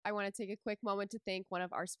I want to take a quick moment to thank one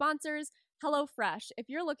of our sponsors, HelloFresh. If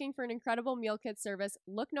you're looking for an incredible meal kit service,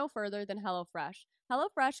 look no further than HelloFresh.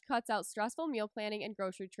 HelloFresh cuts out stressful meal planning and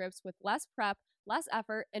grocery trips with less prep, less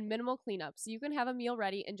effort, and minimal cleanup, so you can have a meal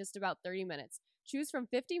ready in just about 30 minutes. Choose from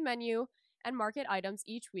 50 menu and market items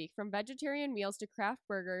each week, from vegetarian meals to craft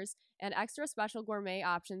burgers and extra special gourmet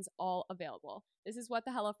options, all available. This is what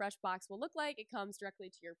the HelloFresh box will look like. It comes directly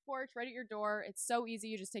to your porch, right at your door. It's so easy.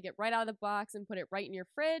 You just take it right out of the box and put it right in your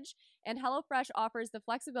fridge. And HelloFresh offers the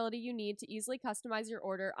flexibility you need to easily customize your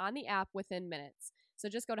order on the app within minutes. So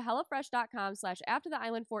just go to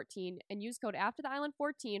HelloFresh.com/AfterTheIsland14 and use code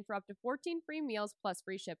AfterTheIsland14 for up to 14 free meals plus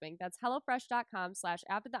free shipping. That's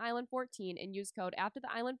HelloFresh.com/AfterTheIsland14 and use code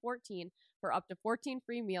AfterTheIsland14 for up to 14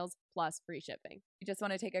 free meals plus free shipping. We just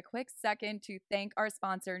want to take a quick second to thank our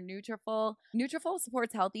sponsor, Nutrafol. Nutrafol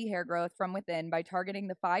supports healthy hair growth from within by targeting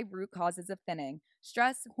the 5 root causes of thinning: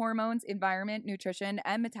 stress, hormones, environment, nutrition,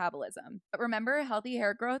 and metabolism. But remember, healthy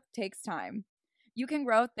hair growth takes time. You can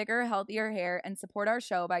grow thicker, healthier hair and support our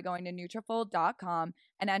show by going to Nutrafol.com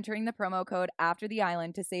and entering the promo code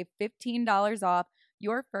AfterTheIsland to save $15 off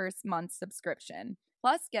your first month's subscription.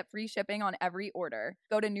 Plus, get free shipping on every order.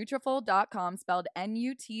 Go to Nutrafol.com, spelled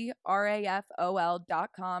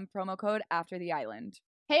Nutrafol.com, promo code AfterTheIsland.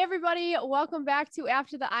 Hey everybody, welcome back to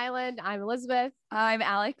After the Island. I'm Elizabeth. I'm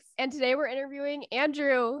Alex. And today we're interviewing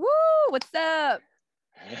Andrew. Woo! What's up?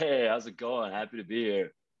 Hey, how's it going? Happy to be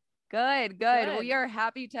here. Good. We are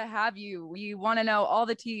happy to have you. We want to know all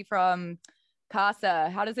the tea from Casa.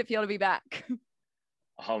 How does it feel to be back?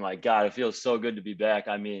 Oh my God, it feels so good to be back.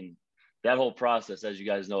 I mean, that whole process, as you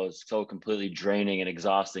guys know, is so completely draining and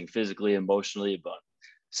exhausting physically, emotionally, but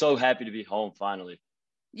so happy to be home finally.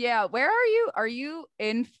 Yeah. Where are you? Are you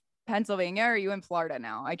in Pennsylvania or are you in Florida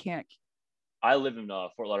now? I live in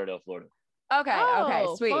Fort Lauderdale, Florida. Okay,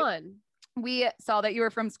 sweet. Fun. We saw that you were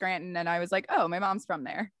from Scranton and I was like, oh, my mom's from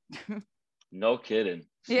there. No kidding.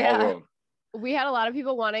 Small Yeah. world. We had a lot of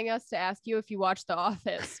people wanting us to ask you if you watched The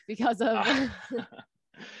Office because of...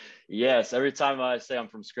 Yes, every time I say I'm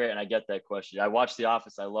from Scranton, I get that question. I watch The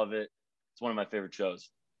Office. I love it. It's one of my favorite shows.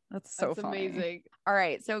 That's so That's funny. amazing. All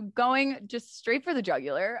right. So going just straight for the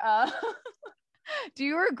jugular. Do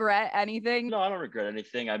you regret anything? No, I don't regret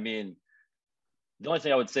anything. I mean, the only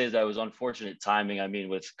thing I would say is that it was unfortunate timing. I mean,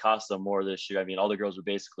 with Casa Amor this year, I mean, all the girls were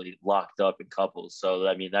basically locked up in couples. So,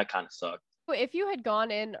 I mean, that kind of sucked. If you had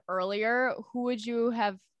gone in earlier, who would you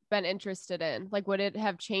have been interested in? Like, would it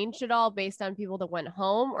have changed at all based on people that went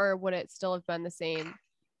home, or would it still have been the same?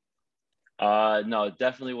 No, it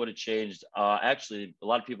definitely would have changed. Actually, a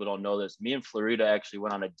lot of people don't know this. Me and Florida actually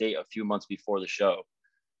went on a date a few months before the show.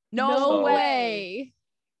 No way.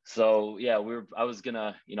 So yeah, I was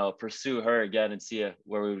gonna, pursue her again and see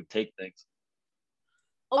where we would take things.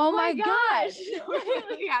 Oh my gosh.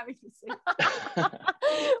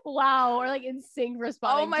 Wow, we're like in sync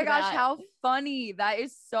responding. Oh my gosh, how funny. That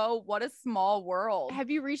is what a small world. Have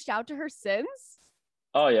you reached out to her since?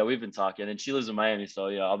 Oh yeah, we've been talking, and she lives in Miami, so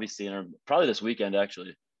yeah, I'll be seeing her probably this weekend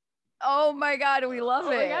actually. Oh my God, we love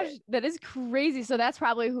it. Oh my gosh, that is crazy. So that's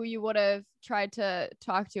probably who you would have tried to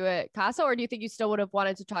talk to at Casa, or do you think you still would have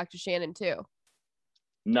wanted to talk to Shannon too?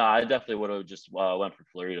 No, I definitely would have just went for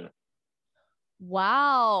Florida.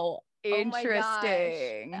 Wow.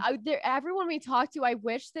 Interesting. Everyone we talked to, I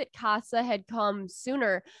wish that Casa had come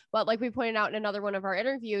sooner, but like we pointed out in another one of our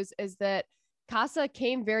interviews, is that Casa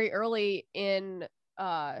came very early in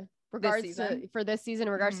regards to for this season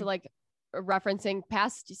in regards to like referencing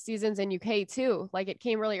past seasons in UK too. Like it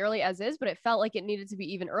came really early as is, but it felt like it needed to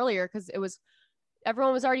be even earlier because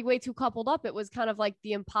everyone was already way too coupled up. It was kind of like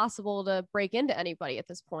the impossible to break into anybody at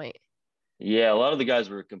this point. Yeah, a lot of the guys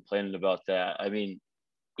were complaining about that. I mean,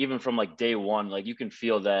 even from like day one, like you can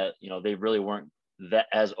feel that, they really weren't that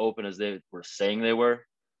as open as they were saying they were.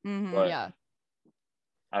 Mm-hmm. But yeah.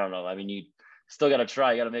 I don't know. I mean, you still got to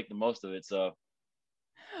try. You got to make the most of it. So.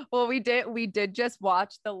 Well, we did just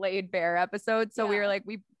watch the Laid Bare episode. So we were like,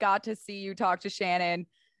 we got to see you talk to Shannon.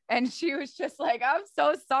 And she was just like, I'm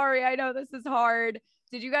so sorry. I know this is hard.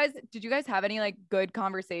 Did you guys have any like good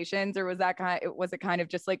conversations, or was it kind of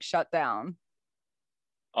just like shut down?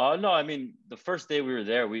 No, I mean, the first day we were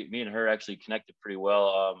there, me and her actually connected pretty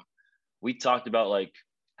well. We talked about like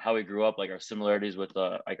how we grew up, like our similarities with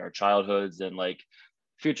like our childhoods and like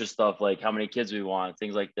future stuff, like how many kids we want,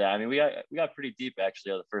 things like that. I mean, we got pretty deep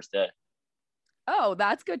actually on the first day. Oh,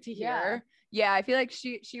 that's good to hear. Yeah, I feel like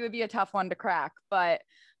she would be a tough one to crack, but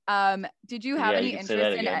did you have any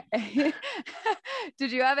interest in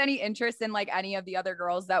did you have any interest in like any of the other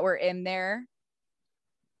girls that were in there?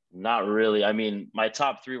 Not really. I mean, my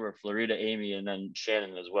top 3 were Florida, Amy, and then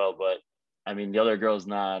Shannon as well. But I mean, the other girls,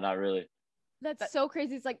 not really. That's so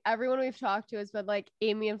crazy. It's like everyone we've talked to has been like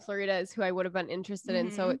Amy and Florida is who I would have been interested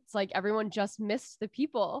in. So it's like everyone just missed the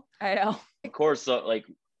people. I know. Of course, like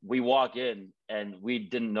we walk in and we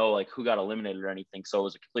didn't know like who got eliminated or anything. So it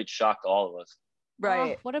was a complete shock to all of us.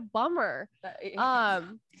 Right. Oh, what a bummer.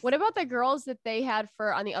 What about the girls that they had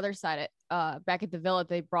for on the other side back at the Villa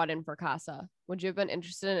they brought in for Casa? Would you have been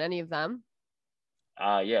interested in any of them?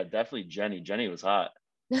 Yeah, definitely Jenny. Jenny was hot.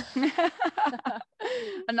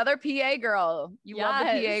 Another PA girl. You love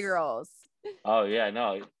the PA girls. Oh yeah,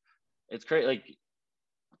 no, it's great.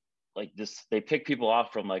 Like this, they pick people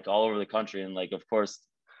off from like all over the country, and like of course,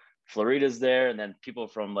 Florida's there, and then people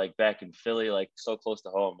from like back in Philly, like so close to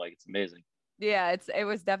home. Like it's amazing. Yeah, it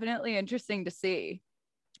was definitely interesting to see.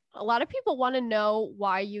 A lot of people want to know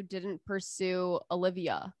why you didn't pursue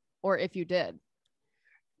Olivia, or if you did.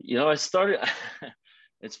 You know, I started.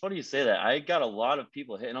 It's funny you say that. I got a lot of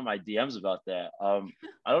people hitting on my DMs about that. I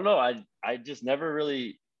don't know. I just never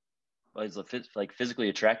really was like physically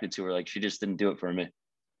attracted to her. Like she just didn't do it for me.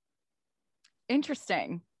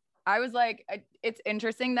 Interesting. I was like, it's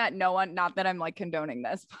interesting that no one, not that I'm like condoning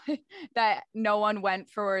this, but that no one went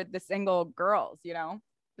for the single girls, you know,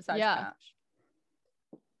 besides Nash.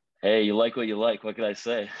 Hey, you like what you like. What can I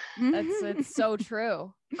say? It's so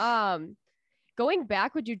true. Going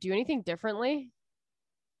back, would you do anything differently?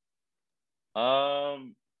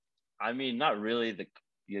 I mean, not really.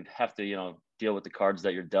 You'd have to, deal with the cards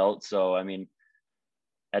that you're dealt. So, I mean,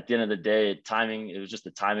 at the end of the day, it was just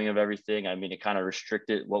the timing of everything. I mean, it kind of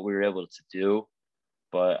restricted what we were able to do.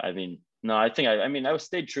 But I mean, no, I think I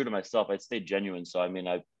stayed true to myself. I stayed genuine. So, I mean,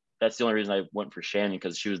 that's the only reason I went for Shannon,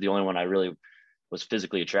 because she was the only one I really was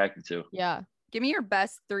physically attracted to. Yeah. Give me your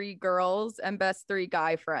best 3 girls and best 3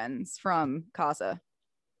 guy friends from Casa.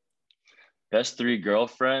 Best 3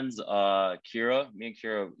 girlfriends, Kira. Me and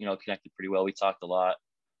Kira, connected pretty well. We talked a lot.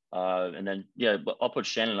 And then, yeah, but I'll put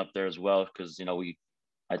Shannon up there as well, because,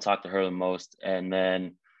 I talked to her the most. And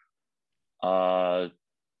then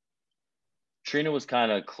Trina was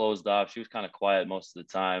kind of closed off. She was kind of quiet most of the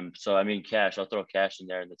time. So, I mean, Cash, I'll throw Cash in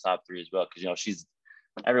there in the top 3 as well, because,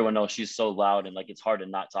 everyone knows she's so loud and like it's hard to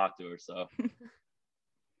not talk to her. So,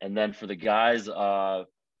 and then for the guys, me,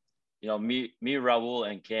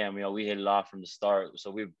 Raul, and Cam, we hit it off from the start.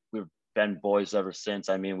 So we've been boys ever since.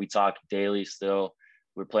 I mean, we talk daily still.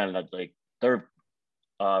 We're planning that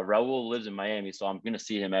Raul lives in Miami, so I'm gonna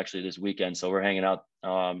see him actually this weekend. So we're hanging out.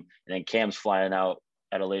 And then Cam's flying out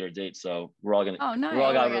at a later date. So we're all gonna. Oh, nice! We're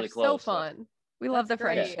all got really close. So fun. So. We love the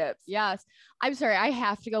friendships. Yes. I'm sorry. I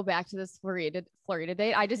have to go back to this Florida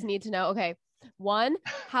date. I just need to know. Okay. 1,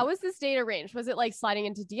 how was this date arranged? Was it like sliding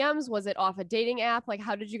into DMs? Was it off a dating app? Like,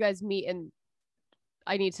 how did you guys meet? And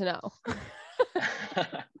I need to know.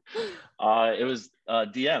 It was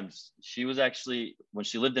DMs. She was actually, when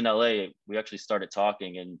she lived in LA, we actually started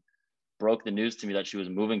talking and broke the news to me that she was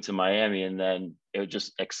moving to Miami. And then it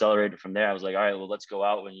just accelerated from there. I was like, all right, well, let's go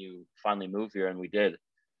out when you finally move here. And we did.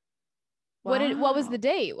 Wow. What was the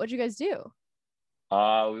date? What'd you guys do?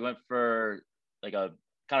 We went for like a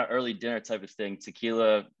kind of early dinner type of thing,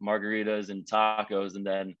 tequila, margaritas, and tacos. And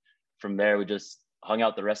then from there, we just hung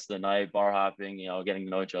out the rest of the night, bar hopping, getting to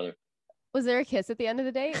know each other. Was there a kiss at the end of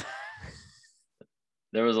the date?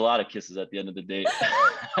 There was a lot of kisses at the end of the date.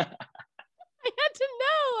 I had to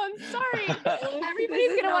know. I'm sorry. Everybody's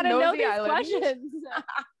going to want to know these questions.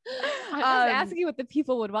 I was asking what the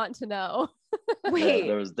people would want to know. Wait.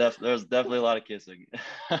 There was definitely a lot of kissing.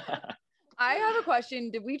 I have a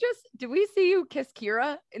question. Did we see you kiss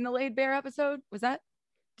Kira in the Laid Bear episode? Did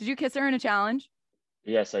you kiss her in a challenge?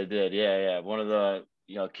 Yes, I did. Yeah. One of the,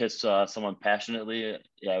 kiss someone passionately.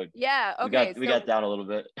 Yeah. Yeah. Okay. We got down a little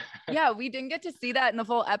bit. Yeah. We didn't get to see that in the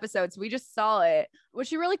full episode. So we just saw it. Was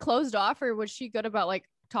she really closed off, or was she good about like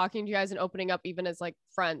talking to you guys and opening up even as like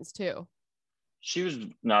friends too? She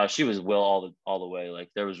was Will all the way. Like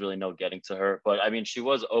there was really no getting to her, but I mean, she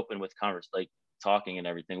was open with talking and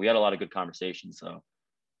everything. We had a lot of good conversations. So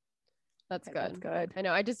that's good. That's good. I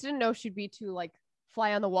know. I just didn't know she'd be too like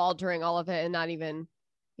fly on the wall during all of it and not even,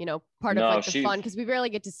 part of like the fun, because we barely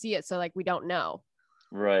get to see it. So like, we don't know.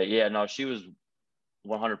 Right. Yeah. No, she was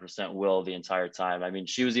 100% Will the entire time. I mean,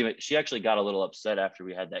 she actually got a little upset after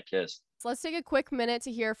we had that kiss. So let's take a quick minute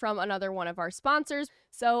to hear from another one of our sponsors.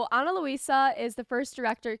 So Ana Luisa is the first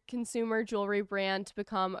direct-to-consumer jewelry brand to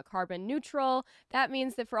become carbon neutral. That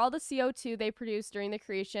means that for all the CO2 they produce during the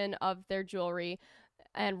creation of their jewelry,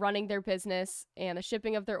 and running their business and the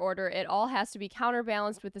shipping of their order, it all has to be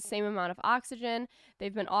counterbalanced with the same amount of oxygen.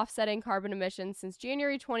 They've been offsetting carbon emissions since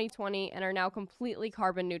January 2020 and are now completely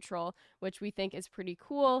carbon neutral, which we think is pretty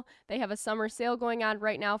cool. They have a summer sale going on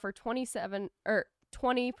right now for 20%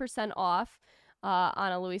 off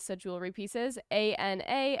Ana Luisa jewelry pieces.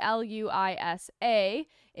 ANALUISA.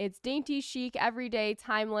 It's dainty, chic, everyday,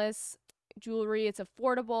 timeless jewelry. It's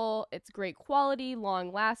affordable, it's great quality,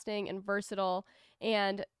 long lasting, and versatile.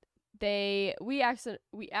 And we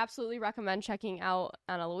absolutely recommend checking out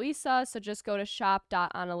Ana Luisa. So just go to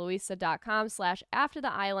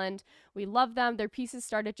shop.analuisa.com/aftertheisland. We love them. Their pieces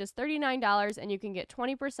start at just $39 and you can get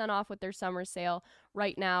 20% off with their summer sale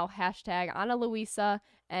right now. #Ana Luisa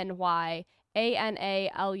NY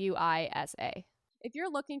ANALUISA. If you're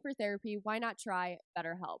looking for therapy, why not try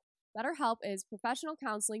BetterHelp? BetterHelp is professional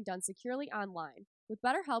counseling done securely online. With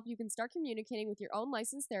BetterHelp, you can start communicating with your own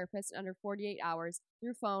licensed therapist in under 48 hours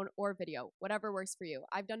through phone or video, whatever works for you.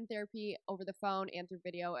 I've done therapy over the phone and through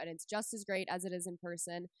video, and it's just as great as it is in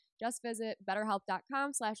person. Just visit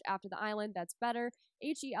betterhelp.com/aftertheisland. That's better,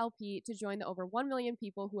 HELP, to join the over 1 million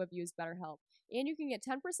people who have used BetterHelp. And you can get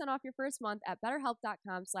 10% off your first month at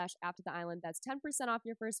betterhelp.com/aftertheisland. That's 10% off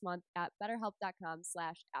your first month at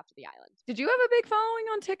betterhelp.com/aftertheisland. Did you have a big following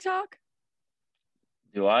on TikTok?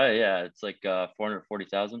 Do I? Yeah, it's like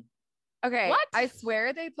 440,000. Okay. What? I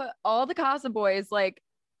swear they put all the Casa Boys, like,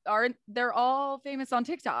 they're all famous on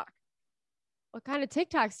TikTok. What kind of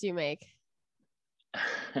TikToks do you make?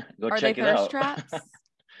 Go Are check they it thirst out. traps?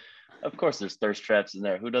 Of course, there's thirst traps in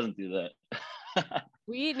there. Who doesn't do that?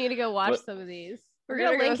 We need to go watch What- some of these. We're We're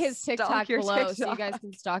gonna gonna go link his stalk TikTok your below so you TikTok. guys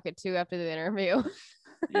can stalk it too after the interview.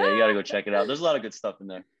 Yeah, you gotta go check it out. There's a lot of good stuff in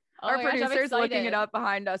there. Oh Our my gosh, I'm producer's looking it excited up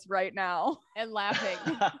behind us right now. and laughing.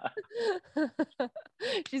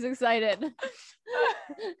 She's excited.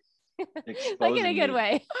 Like in a good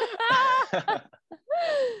way.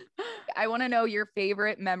 I want to know your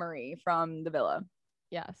favorite memory from the villa.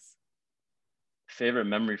 Yes. Favorite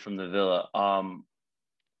memory from the villa.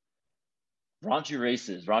 Raunchy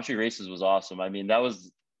races was awesome. I mean, that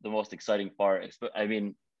was the most exciting part. I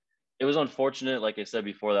mean, it was unfortunate, like I said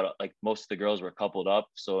before, that like most of the girls were coupled up,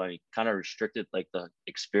 so I kind of restricted like the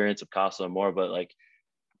experience of Casa more. But like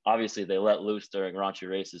obviously they let loose during raunchy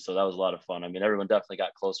races, so that was a lot of fun. I mean, everyone definitely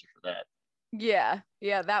got closer for that. Yeah,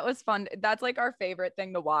 that was fun. That's like our favorite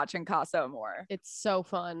thing to watch in Casa Amor. It's so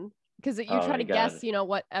fun because you Oh try my to God. guess, you know,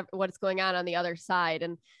 what's going on the other side,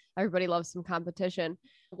 and everybody loves some competition.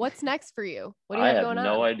 What's next for you? What do you I have have going on?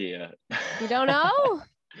 no idea. You don't know?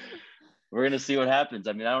 We're gonna see what happens.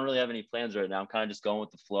 I mean, I don't really have any plans right now. I'm kind of just going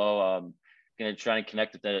with the flow. Gonna try and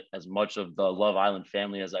connect with that as much of the Love Island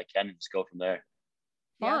family as I can and just go from there.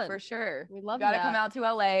 Yeah, Fun. for sure. We love Gotta that. come out to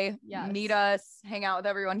LA, Yes. meet us, hang out with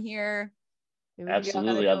everyone here. Maybe we can get-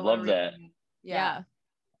 Absolutely, Gotta I'd do a love that. reunion. Yeah.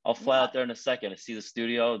 I'll fly Yeah. out there in a second to see the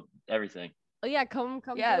studio, everything. Oh yeah, come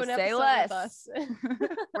Yeah, do an say episode less. with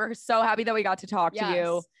us. We're so happy that we got to talk to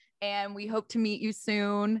you, Yes. and we hope to meet you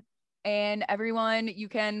soon. And everyone, you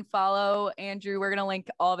can follow Andrew. We're gonna link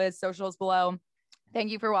all of his socials below. Thank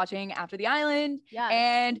you for watching After the Island, Yes.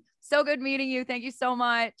 and so good meeting you. Thank you so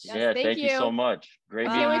much. Yes, Yeah, thank thank you so you. much. Great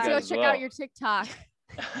I meeting can't you wait to go guys as check well. out your TikTok.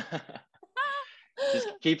 Just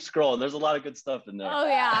keep scrolling. There's a lot of good stuff in there. Oh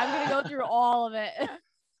yeah, I'm gonna go through all of it.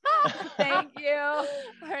 Thank you. All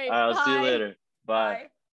right, All right, I'll see you bye. later. Bye. Bye.